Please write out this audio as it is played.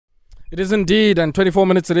It is indeed, and 24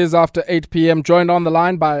 minutes it is after 8 p.m. Joined on the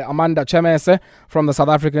line by Amanda Tshemese from the South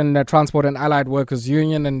African Transport and Allied Workers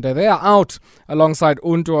Union, and they are out alongside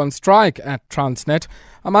UNTU on strike at Transnet.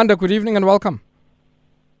 Amanda, good evening and welcome.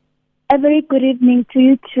 A very good evening to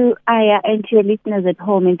you too, Aya, and to your listeners at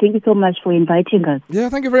home, and thank you so much for inviting us. Yeah,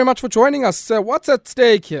 thank you very much for joining us. What's at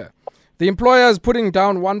stake here? The employer is putting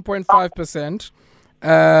down 1.5%,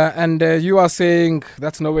 and you are saying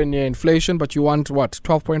that's nowhere near inflation, but you want, what,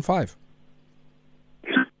 12.5%?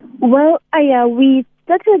 Well, Aya, we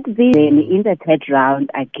started this in the third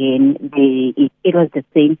round again. It was the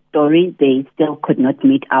same story. They still could not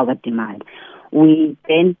meet our demand. We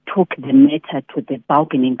then took the matter to the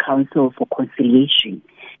bargaining council for conciliation.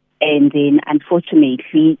 And then,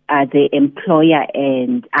 unfortunately, the employer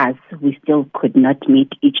and us, we still could not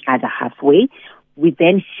meet each other halfway. We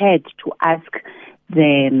then had to ask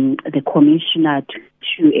the commissioner to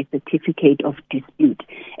issue a certificate of dispute,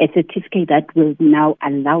 a certificate that will now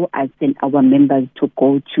allow us and our members to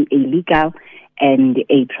go to a legal and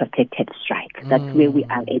a protected strike. That's where we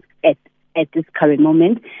are at this current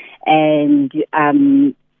moment. And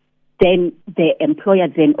then the employer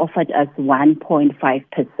then offered us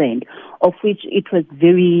 1.5%, of which it was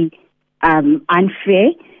very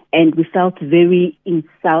unfair. And we felt very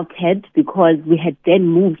insulted because we had then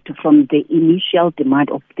moved from the initial demand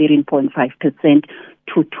of 13.5%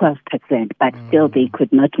 to 12%, but still they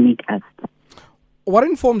could not meet us. What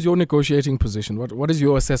informs your negotiating position? What is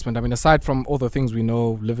your assessment? I mean, aside from all the things we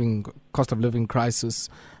know, cost of living crisis,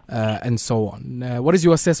 and so on, what is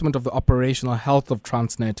your assessment of the operational health of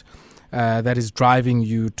Transnet that is driving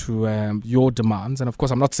you to your demands? And of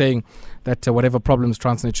course, I'm not saying that whatever problems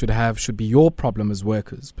Transnet should have should be your problem as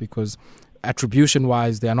workers, because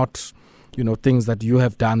attribution-wise, they are not, things that you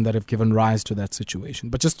have done that have given rise to that situation.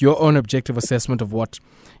 But just your own objective assessment of what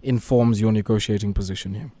informs your negotiating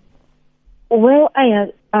position here. Well,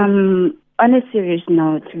 on a serious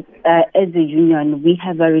note, as a union, we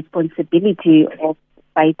have a responsibility of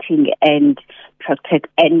fighting and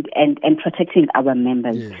protecting our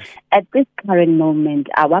members. Yes. At this current moment,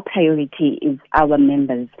 our priority is our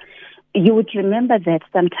members. You would remember that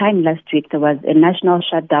sometime last week there was a national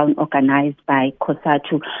shutdown organized by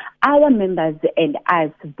SATAWU. Our members and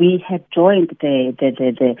us, we have joined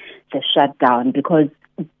the shutdown because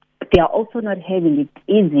they are also not having it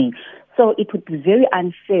easy. So it would be very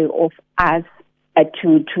unfair of us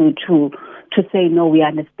to say, no, we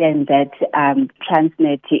understand that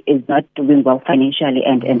Transnet is not doing well financially,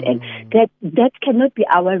 and that cannot be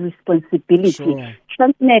our responsibility. Sure.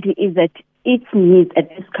 Transnet is at its needs at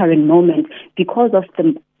this current moment because of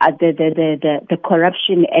the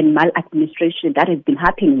corruption and maladministration that has been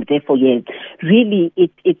happening there for years. Really,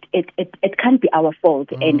 it can't be our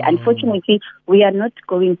fault, and unfortunately, we are not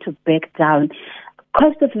going to back down.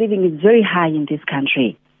 Cost of living is very high in this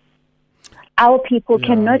country. Our people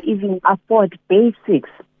cannot even afford basics.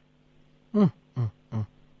 Amanda,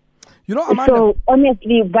 so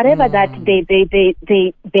honestly, whatever that they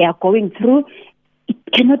are going through, it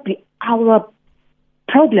cannot be our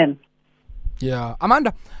problem. Yeah,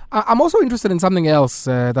 Amanda, I'm also interested in something else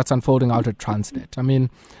that's unfolding out at Transnet. I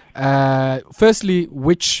mean, firstly,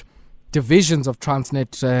 which divisions of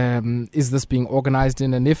Transnet is this being organized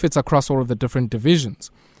in, and if it's across all of the different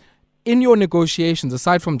divisions? In your negotiations,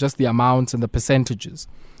 aside from just the amounts and the percentages,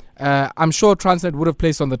 I'm sure Transnet would have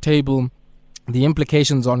placed on the table the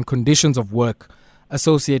implications on conditions of work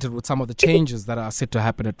associated with some of the changes that are set to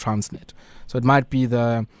happen at Transnet. So it might be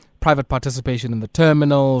the private participation in the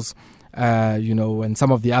terminals, and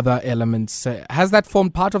some of the other elements. Has that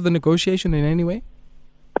formed part of the negotiation in any way?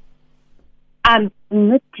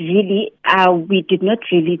 Not really. We did not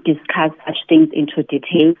really discuss such things into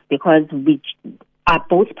details because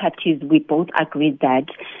both parties, we both agreed that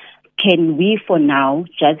can we, for now,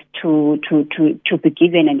 just to be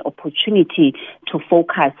given an opportunity to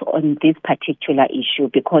focus on this particular issue,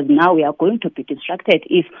 because now we are going to be distracted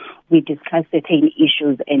if we discuss certain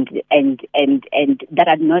issues and that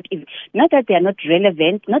are not that they are not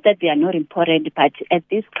relevant, not that they are not important, but at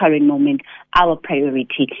this current moment, our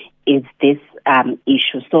priority is this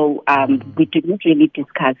issue. So we did not really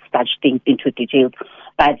discuss such things into detail.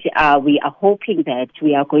 But we are hoping that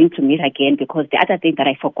we are going to meet again, because the other thing that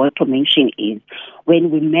I forgot to mention is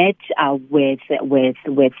when we met with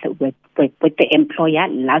the employer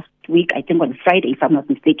last week, I think on Friday, if I'm not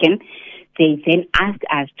mistaken, they then asked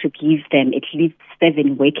us to give them at least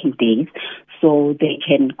 7 working days so they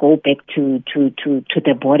can go back to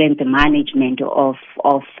the board and the management of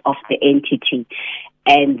the entity.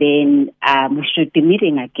 And then we should be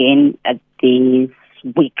meeting again this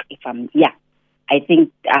week, I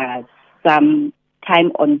think some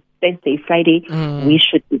time on Thursday, Friday, we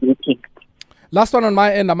should be meeting. Last one on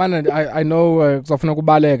my end, Amanda, I know kuzofuna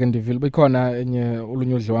kubaleka ndivile bikhona enye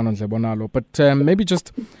olunye udliwano nje bonalo, but maybe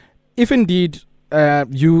just if indeed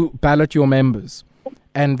you ballot your members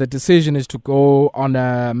and the decision is to go on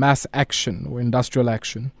a mass action or industrial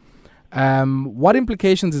action, what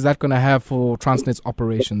implications is that going to have for Transnet's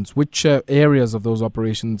operations? Which areas of those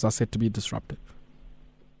operations are set to be disrupted?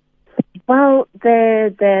 Well,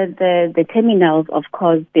 the terminals, of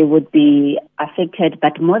course, they would be affected,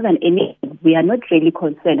 but more than anything, we are not really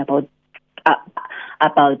concerned about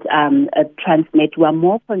Transnet. We are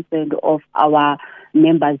more concerned of our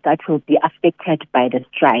members that will be affected by the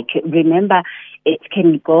strike. Remember, it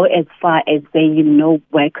can go as far as saying no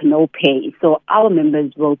work, no pay. So our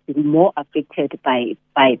members will be more affected by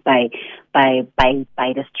the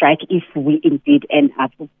strike if we indeed end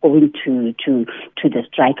up going to the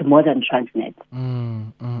strike more than Transnet.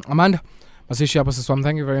 Amanda,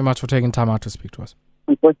 thank you very much for taking time out to speak to us.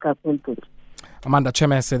 Amanda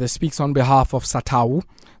Tshemese there speaks on behalf of SATAWU,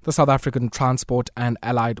 the South African Transport and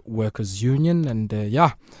Allied Workers Union, and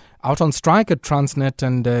out on strike at Transnet,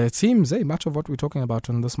 and it seems much of what we're talking about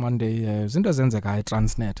on this Monday zinto zenzeka at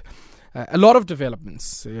Transnet. A lot of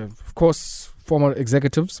developments, of course, former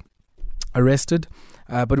executives arrested,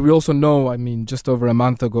 but we also know, I mean, just over a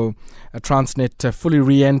month ago, Transnet fully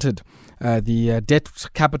re-entered the debt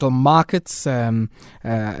capital markets, and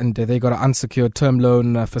they got an unsecured term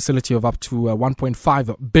loan facility of up to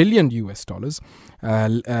 $1.5 billion US dollars.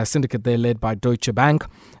 Syndicate there led by Deutsche Bank,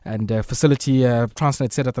 and facility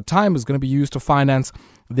Transnet said at the time was going to be used to finance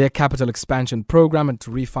their capital expansion program and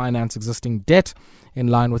to refinance existing debt in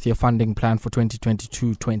line with their funding plan for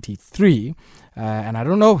 2022-23. And I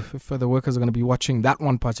don't know if the workers are going to be watching that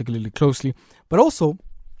one particularly closely, but also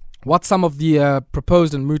what some of the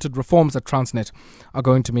proposed and mooted reforms at Transnet are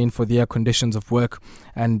going to mean for their conditions of work.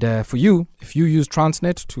 And for you, if you use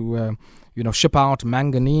Transnet to ship out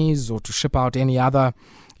manganese or to ship out any other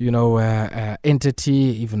entity,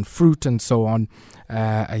 even fruit and so on,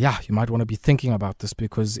 you might want to be thinking about this,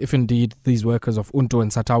 because if indeed these workers of UNTU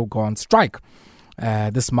and SATAWU go on strike,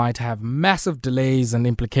 this might have massive delays and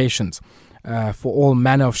implications for all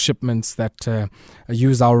manner of shipments that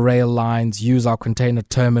use our rail lines, use our container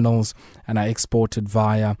terminals, and are exported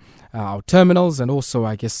via our terminals. And also,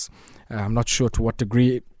 I guess, I'm not sure to what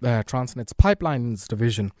degree Transnet's pipelines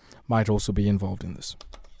division might also be involved in this.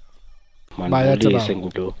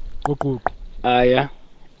 Aya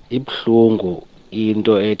ibhlungu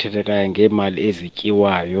into ethethekayo ngemali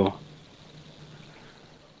ezityiwayo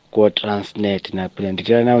ko-Transnet. Naphela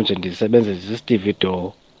ndithetha nawo nje ndisebenza nje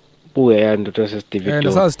door buya nto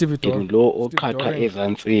sesidivido lo oqhatha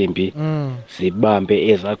ezantsimbi zibambe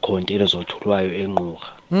ezakhontene zothulwayo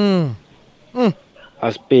enqurha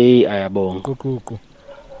asipay ayabonga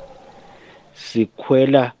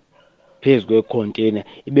sikhwela phezu kwekhontena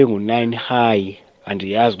ibe ngu9 high,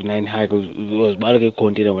 andiyazi ku9 high uzibala ke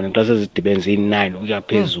ikhontena wena xa sezidibenze i9 ukuya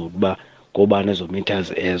phezulu ba ngobani ezo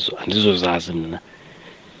meters ezo andizozazi mna.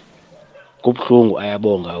 Kubhlungu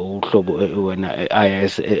ayabonga uhlobo wena aya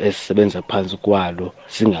esisebenza phansi kwalo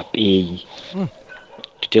singapeyi.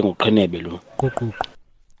 Ndithe ngoqhenebe lo.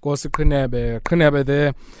 Kosi Qhenebe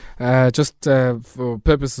there, just for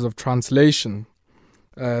purposes of translation,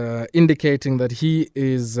 indicating that he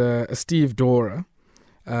is a stevedore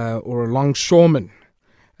or a longshoreman,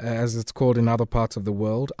 as it's called in other parts of the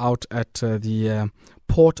world, out at the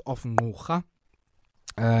port of Ngqura,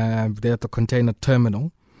 there at the container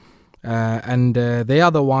terminal. And they are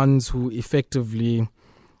the ones who effectively,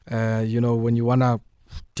 when you want to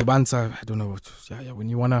tibansa, I don't know, when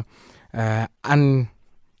you want to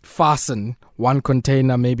unfasten one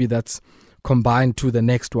container, maybe that's combined to the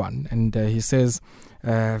next one. And he says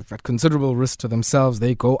at considerable risk to themselves,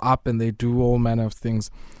 they go up and they do all manner of things.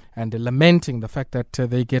 And lamenting the fact that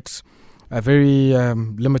they get a very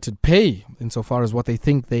limited pay insofar as what they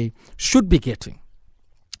think they should be getting.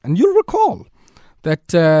 And you'll recall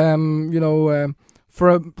that, for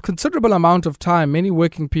a considerable amount of time, many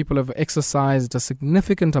working people have exercised a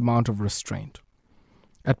significant amount of restraint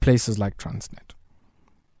at places like Transnet.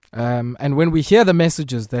 And when we hear the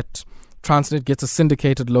messages that Transnet gets a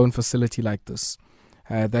syndicated loan facility like this,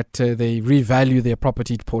 that they revalue their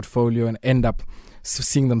property portfolio and end up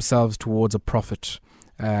seeing themselves towards a profit,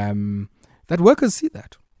 that workers see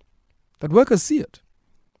that. That workers see it.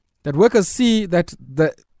 That workers see that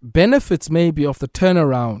the benefits maybe of the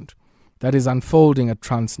turnaround that is unfolding at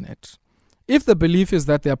Transnet. If the belief is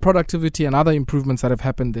that there are productivity and other improvements that have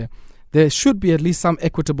happened there, there should be at least some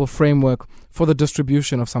equitable framework for the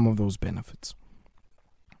distribution of some of those benefits.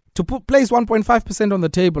 To place 1.5% on the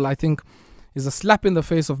table, I think, is a slap in the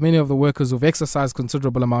face of many of the workers who've exercised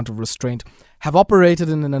considerable amount of restraint, have operated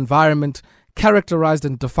in an environment characterized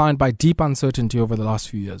and defined by deep uncertainty over the last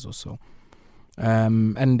few years or so.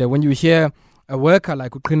 And when you hear a worker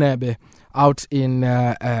like Uqinebe out in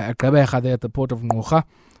Gqeberha there at the port of Ngqura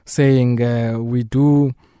saying we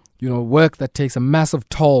do work that takes a massive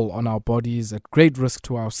toll on our bodies, at great risk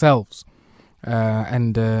to ourselves,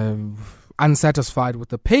 and unsatisfied with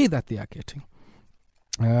the pay that they are getting.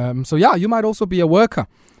 So you might also be a worker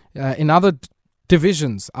in other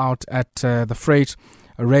divisions out at the freight,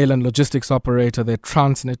 rail and logistics operator there,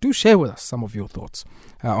 Transnet. Do share with us some of your thoughts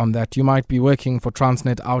on that. You might be working for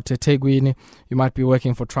Transnet out at eThekwini. You might be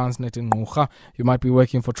working for Transnet in Ngqura. You might be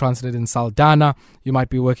working for Transnet in Saldanha. You might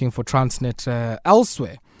be working for Transnet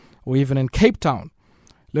elsewhere, or even in Cape Town.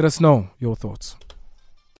 Let us know your thoughts.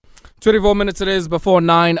 24 minutes it is before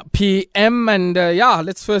 9 p.m. And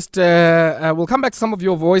let's first, we'll come back to some of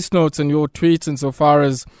your voice notes and your tweets insofar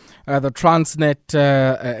as the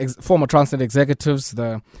Transnet, former Transnet executives,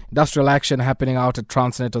 the industrial action happening out at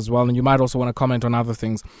Transnet as well. And you might also want to comment on other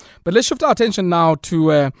things. But let's shift our attention now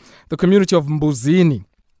to the community of Mbuzini,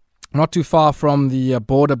 not too far from the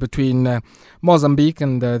border between Mozambique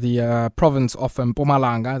and the province of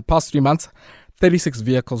Mpumalanga. The past 3 months, 36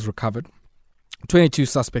 vehicles recovered. 22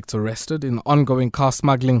 suspects arrested in ongoing car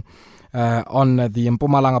smuggling on the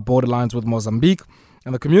Mpumalanga borderlines with Mozambique.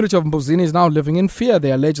 And the community of Mbuzini is now living in fear.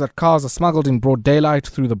 They allege that cars are smuggled in broad daylight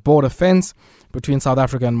through the border fence between South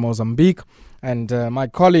Africa and Mozambique. And my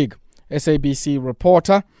colleague, SABC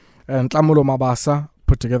reporter, Tlamulo Mabasa,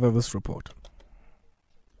 put together this report.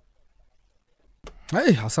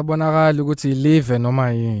 Hey, asabonakala ukuthi live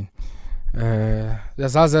noma yini.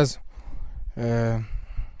 Yazazi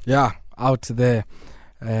out there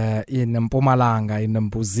in Mpumalanga, in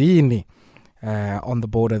Mbuzini, on the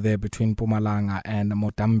border there between Mpumalanga and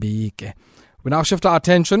Mozambique. We now shift our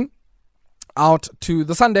attention out to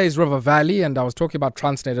the Sundays River Valley, and I was talking about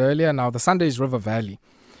Transnet earlier. Now, the Sundays River Valley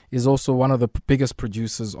is also one of the biggest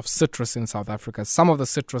producers of citrus in South Africa. Some of the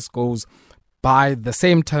citrus goes by the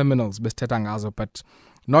same terminals, Tetangazo, but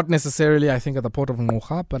not necessarily, I think, at the port of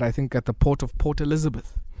Ngqura, but I think at the port of Port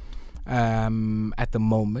Elizabeth. At the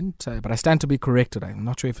moment, but I stand to be corrected. I'm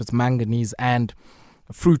not sure if it's manganese and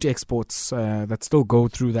fruit exports that still go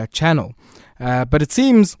through that channel. But it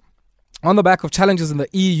seems on the back of challenges in the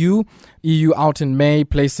EU out in May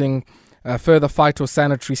placing further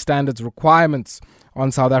phytosanitary standards requirements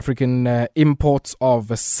on South African imports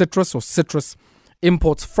of citrus or citrus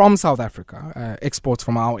imports from South Africa, exports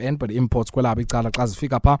from our end, but imports.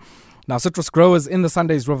 Now, citrus growers in the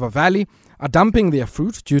Sundays River Valley are dumping their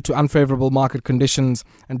fruit due to unfavorable market conditions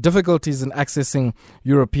and difficulties in accessing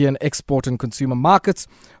European export and consumer markets.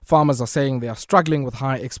 Farmers are saying they are struggling with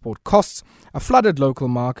high export costs, a flooded local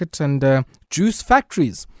market, and juice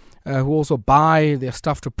factories who also buy their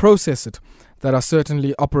stuff to process it that are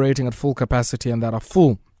certainly operating at full capacity and that are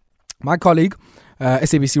full. My colleague,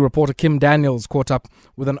 SABC reporter Kim Daniels, caught up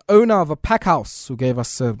with an owner of a pack house who gave us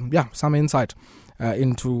some insight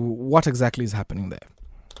into what exactly is happening there.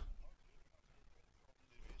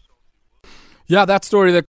 Yeah, that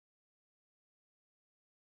story that